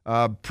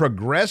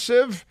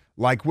progressive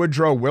like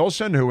Woodrow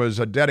Wilson, who was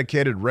a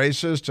dedicated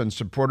racist and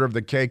supporter of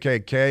the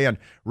KKK and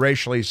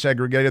racially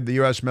segregated the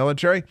U.S.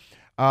 military?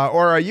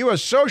 Or are you a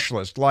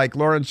socialist like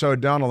Lawrence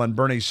O'Donnell and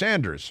Bernie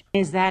Sanders?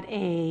 Is that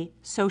a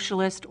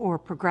socialist or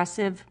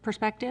progressive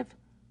perspective?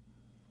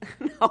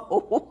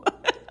 No.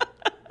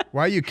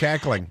 Why are you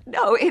cackling?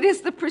 No, it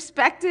is the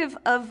perspective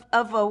of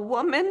a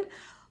woman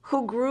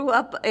who grew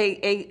up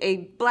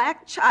a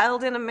black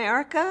child in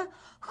America,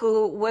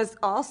 who was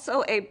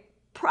also a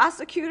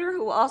prosecutor,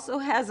 who also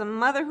has a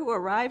mother who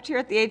arrived here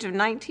at the age of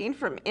 19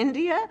 from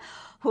India,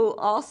 who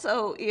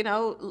also,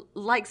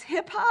 likes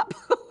hip hop.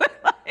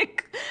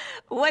 Like,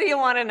 what do you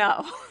want to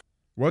know?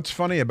 What's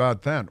funny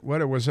about that?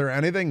 Was there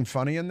anything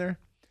funny in there?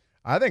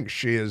 I think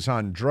she is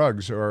on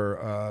drugs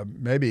or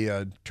maybe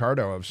a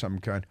tardo of some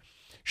kind.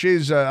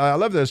 She's, I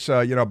love this,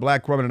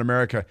 black woman in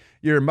America.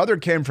 Your mother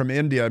came from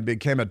India and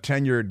became a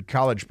tenured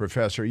college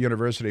professor,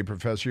 university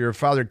professor. Your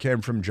father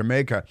came from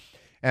Jamaica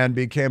and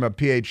became a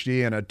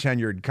PhD and a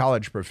tenured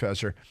college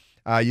professor.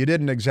 You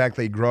didn't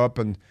exactly grow up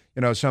in,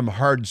 some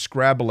hard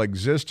scrabble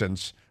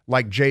existence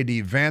like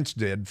J.D. Vance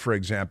did, for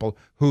example,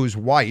 who's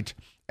white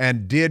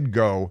and did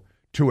go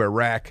to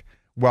Iraq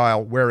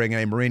while wearing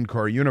a Marine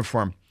Corps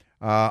uniform,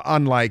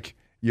 unlike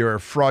your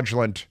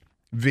fraudulent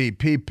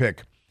VP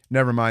pick.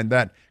 Never mind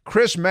that.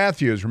 Chris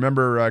Matthews,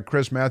 remember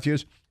Chris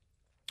Matthews?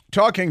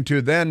 Talking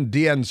to then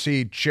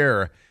DNC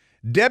chair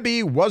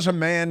Debbie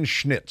Was-A-Man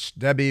Schnitz.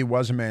 Debbie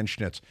Was-A-Man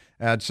Schnitz.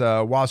 That's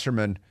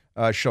Wasserman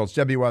Schultz,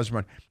 Debbie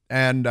Wasserman.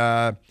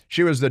 And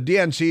she was the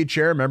DNC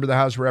chair, member of the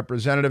House of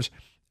Representatives,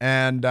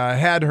 and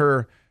had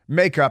her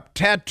makeup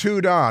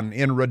tattooed on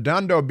in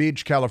Redondo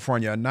Beach,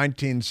 California in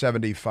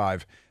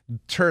 1975.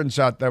 Turns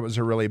out that was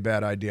a really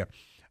bad idea.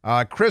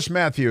 Chris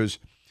Matthews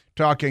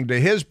talking to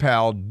his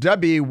pal,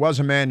 Debbie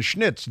Was-A-Man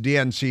Schnitz,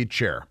 DNC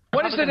chair.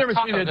 What is the difference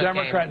between a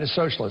Democrat and a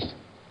socialist?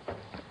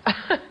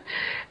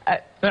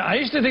 I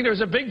used to think there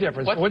was a big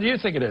difference. What do you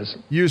think it is?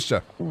 Used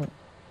to.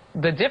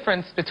 The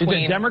difference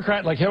between a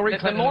Democrat like Hillary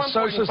Clinton and a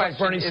socialist like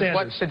Bernie Sanders.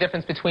 What's the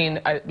difference between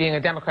being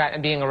a Democrat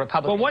and being a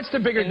Republican? Well, what's the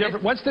big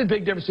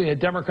difference between a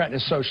Democrat and a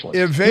socialist?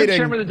 Evading, You're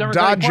chairman of the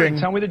Democratic dodging. Party.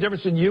 Tell me the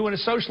difference between you and a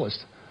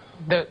socialist.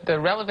 The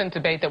relevant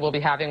debate that we'll be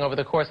having over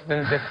the course of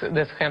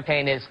this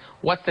campaign is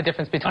what's the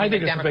difference between a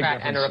Democrat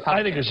and a Republican?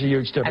 I think there's a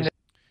huge difference.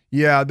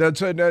 Yeah,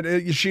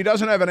 she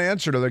doesn't have an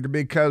answer to that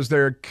because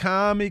they're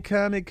chameleons.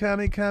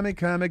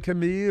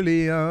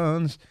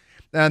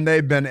 And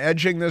they've been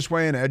edging this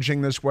way,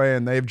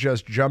 and they've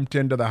just jumped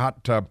into the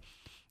hot tub,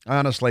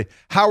 honestly.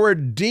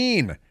 Howard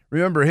Dean,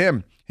 remember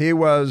him? He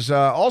was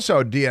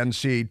also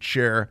DNC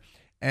chair,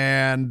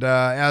 and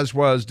as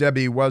was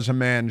Debbie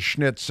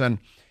Was-A-Man-Schnitz, and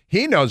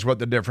he knows what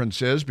the difference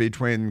is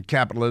between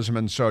capitalism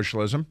and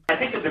socialism. I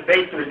think the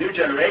debate for the new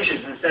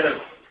generations, instead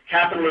of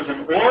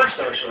capitalism or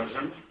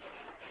socialism,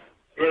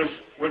 is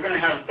we're going to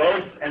have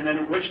both, and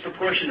then which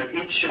proportion of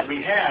each should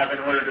we have in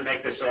order to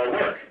make this all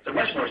work? It's a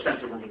much more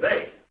sensible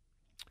debate.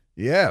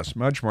 Yes,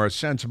 much more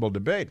sensible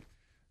debate,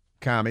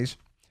 commies.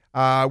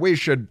 We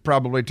should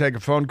probably take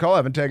a phone call. I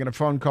haven't taken a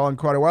phone call in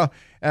quite a while.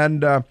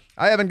 And I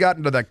haven't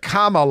gotten to the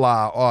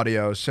Kamala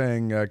audio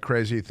saying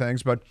crazy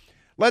things. But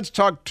let's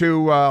go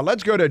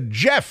to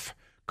Jeff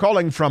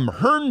calling from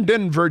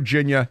Herndon,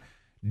 Virginia.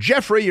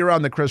 Jeffrey, you're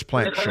on the Chris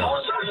Plante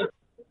Show.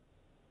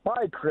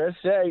 Hi, Chris.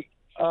 Hey,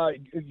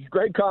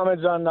 great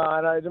comments on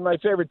my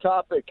favorite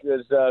topic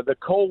is the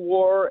Cold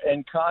War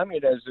and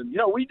communism. You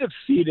know, we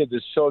defeated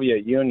the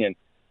Soviet Union.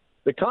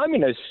 The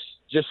communists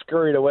just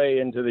scurried away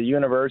into the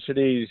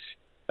universities,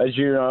 as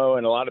you know,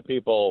 and a lot of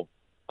people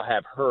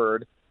have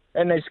heard,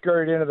 and they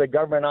scurried into the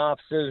government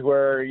offices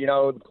where, you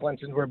know, the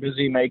Clintons were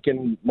busy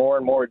making more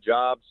and more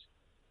jobs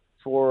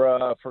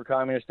for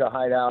communists to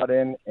hide out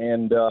in,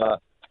 and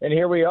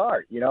here we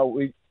are. You know,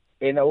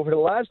 over the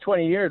last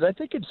 20 years, I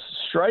think it's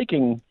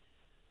striking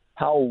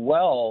how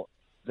well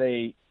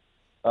they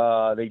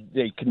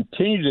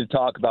continue to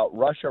talk about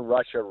Russia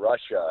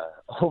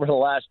over the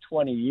last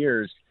 20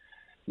 years.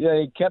 Yeah,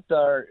 they kept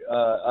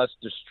us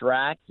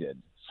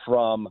distracted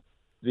from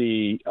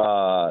the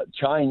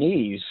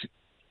Chinese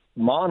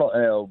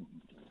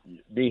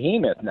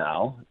behemoth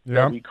now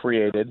that we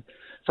created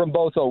from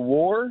both a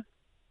war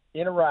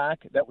in Iraq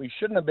that we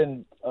shouldn't have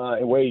been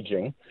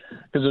waging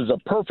because it was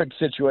a perfect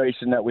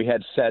situation that we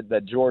had set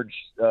that George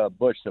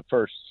Bush the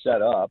first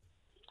set up,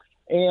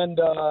 and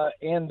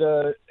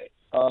the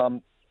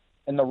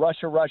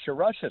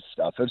Russia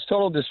stuff. It's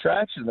total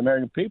distraction of the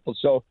American people.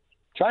 So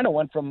China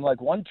went from like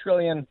 1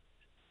 trillion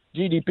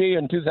GDP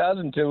in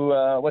 2000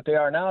 to what they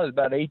are now is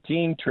about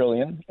 18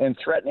 trillion and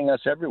threatening us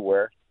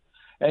everywhere.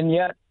 And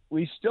yet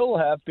we still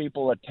have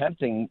people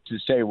attempting to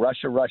say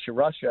Russia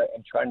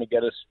and trying to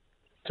get us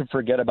to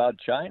forget about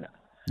China.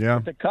 Yeah.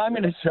 But the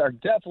communists are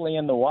definitely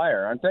in the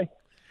wire, aren't they?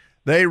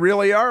 They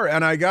really are.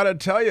 And I got to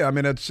tell you, I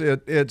mean,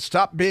 it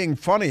stopped being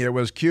funny. It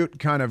was cute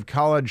kind of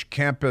college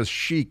campus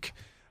chic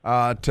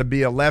to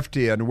be a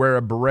lefty and wear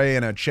a beret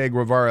and a Che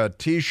Guevara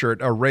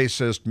T-shirt, a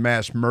racist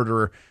mass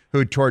murderer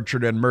who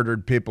tortured and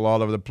murdered people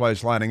all over the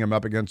place, lining them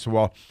up against the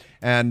wall.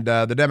 And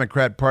the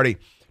Democrat Party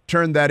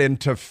turned that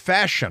into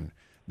fashion.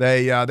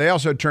 They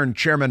also turned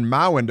Chairman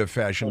Mao into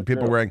fashion.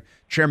 People wearing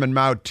Chairman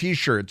Mao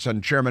T-shirts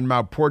and Chairman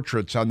Mao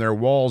portraits on their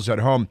walls at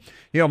home.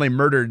 He only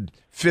murdered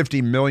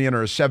 50 million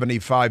or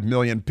 75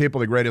 million people,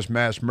 the greatest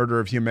mass murder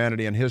of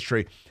humanity in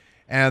history.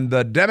 And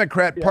the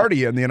Democrat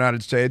Party in the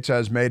United States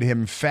has made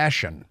him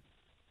fashion.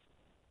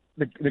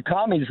 The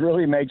commies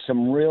really make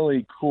some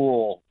really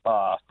cool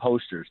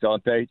posters,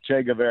 don't they?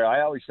 Che Guevara.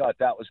 I always thought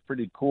that was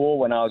pretty cool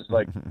when I was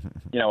like,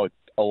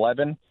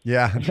 11.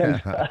 Yeah.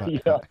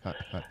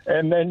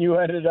 And then you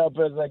ended up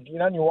as like, you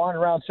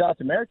wander around South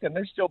America and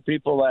there's still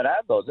people that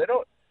have those. They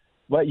don't,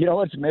 but you know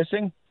what's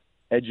missing?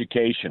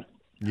 Education.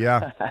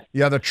 Yeah.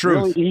 Yeah, the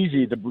truth. Really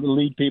easy to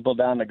lead people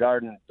down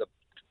the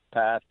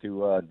path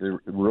to the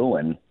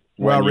ruin.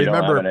 Well,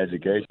 remember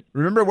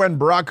when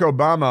Barack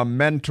Obama,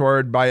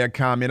 mentored by a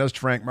communist,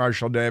 Frank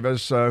Marshall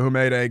Davis, who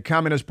made a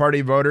Communist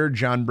Party voter,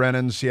 John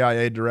Brennan,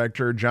 CIA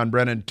director, John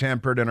Brennan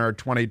tampered in our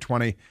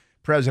 2020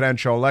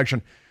 presidential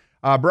election.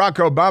 Barack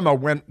Obama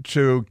went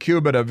to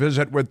Cuba to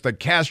visit with the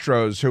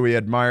Castros, who he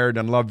admired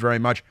and loved very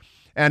much,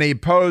 and he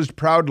posed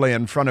proudly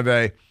in front of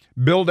a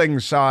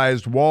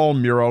building-sized wall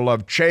mural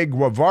of Che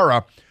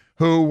Guevara,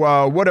 who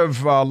would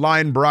have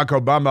lined Barack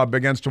Obama up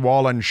against a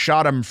wall and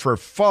shot him for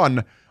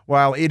fun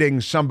while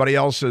eating somebody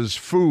else's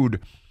food.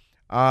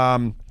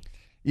 We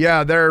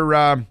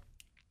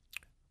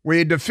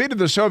defeated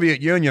the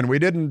Soviet Union. We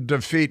didn't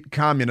defeat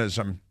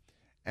communism.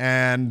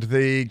 And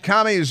the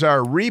commies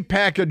are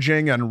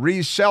repackaging and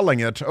reselling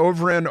it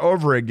over and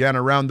over again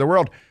around the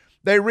world.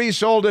 They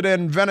resold it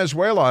in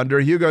Venezuela under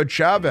Hugo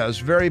Chavez.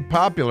 Very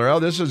popular. Oh,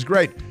 this is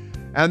great.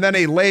 And then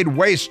he laid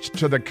waste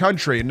to the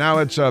country. Now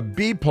it's a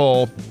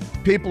beeple.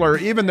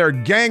 Even their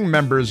gang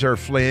members are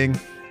fleeing.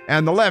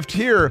 And the left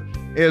here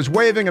is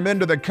waving them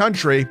into the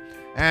country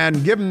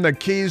and give them the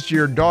keys to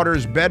your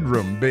daughter's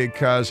bedroom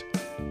because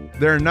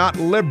they're not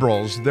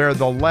liberals, they're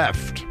the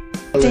left.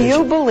 Do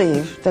you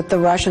believe that the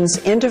Russians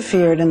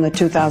interfered in the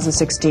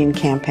 2016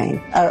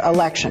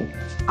 election?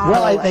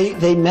 Well,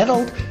 they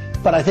meddled,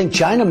 but I think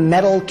China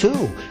meddled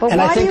too. But and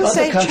why I think do you other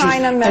say countries,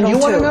 China meddled and you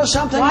want to too? know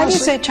something? Why do you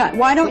say China?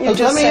 Why don't you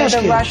just say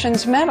the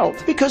Russians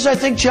meddled? Because I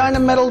think China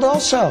meddled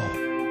also.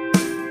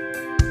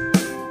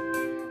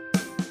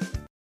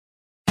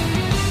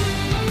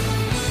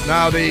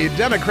 Now, the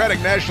Democratic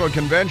National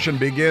Convention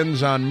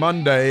begins on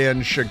Monday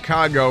in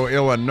Chicago,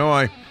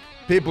 Illinois.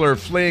 People are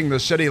fleeing the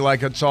city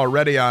like it's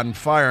already on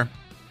fire.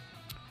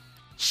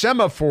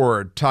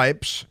 Semaphore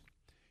types.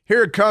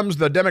 Here comes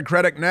the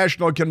Democratic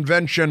National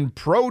Convention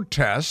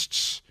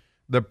protests.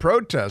 The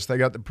protests, they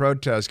got the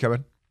protests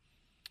coming.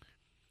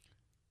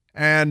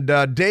 And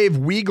Dave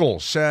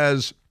Weigel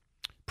says,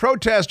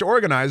 protest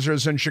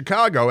organizers in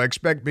Chicago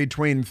expect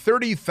between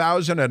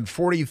 30,000 and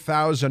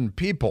 40,000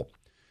 people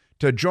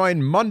to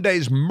join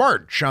Monday's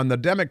march on the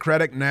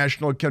Democratic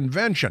National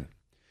Convention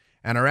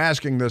and are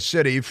asking the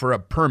city for a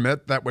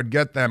permit that would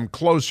get them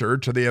closer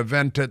to the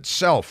event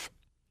itself.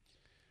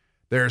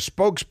 Their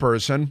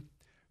spokesperson,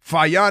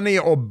 Fayani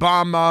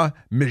Obama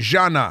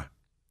Mijana,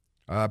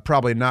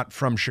 probably not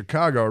from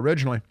Chicago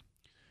originally.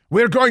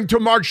 We're going to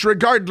march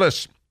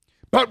regardless,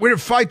 but we're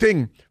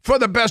fighting for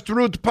the best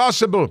route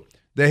possible.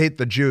 They hate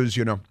the Jews,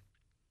 you know.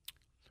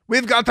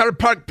 We've got our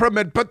park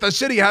permit, but the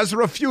city has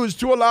refused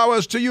to allow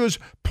us to use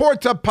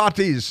porta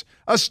potties,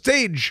 a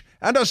stage,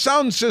 and a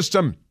sound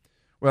system.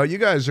 Well, you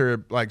guys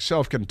are like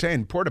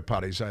self-contained porta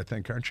potties, I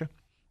think, aren't you?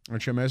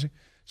 Aren't you amazing?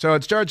 So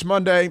it starts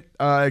Monday.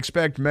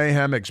 Expect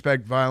mayhem,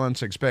 expect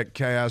violence, expect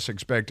chaos,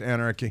 expect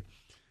anarchy.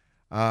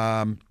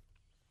 And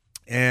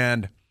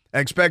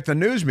expect the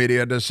news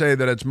media to say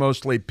that it's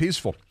mostly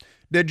peaceful.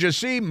 Did you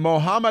see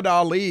Muhammad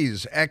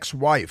Ali's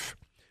ex-wife?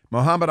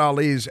 Muhammad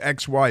Ali's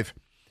ex-wife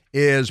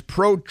is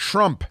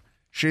pro-Trump.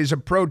 She's a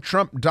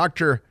pro-Trump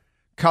Dr.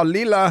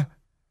 Khalila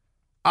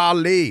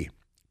Ali.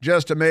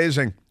 Just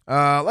amazing.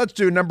 Let's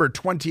do number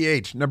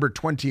 28. Number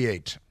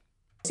 28.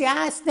 See,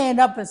 I stand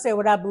up and say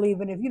what I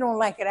believe in. If you don't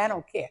like it, I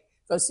don't care.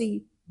 So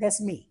see,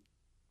 that's me.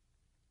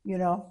 You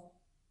know,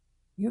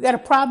 you got a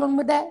problem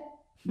with that?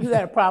 You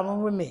got a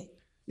problem with me.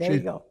 There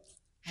you go.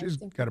 She's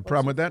got a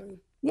problem with that?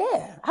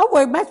 Yeah, I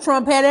wear my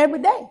Trump hat every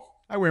day.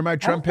 I wear my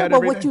Trump hat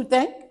every day. What you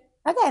think?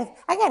 I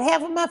got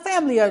half of my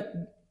family are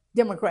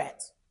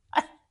Democrats.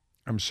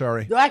 I'm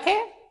sorry. Do I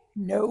care?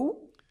 No.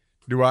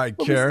 Do I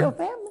care? We're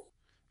still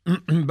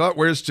family. But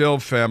we're still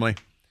family.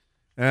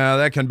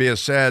 That can be a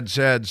sad,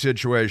 sad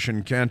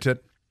situation, can't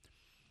it?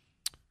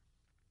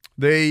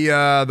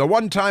 The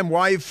one-time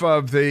wife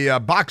of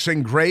the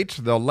boxing great,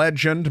 the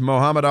legend,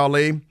 Muhammad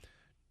Ali,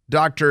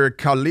 Dr.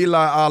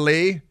 Khalila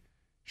Ali,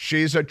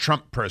 she's a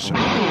Trump person.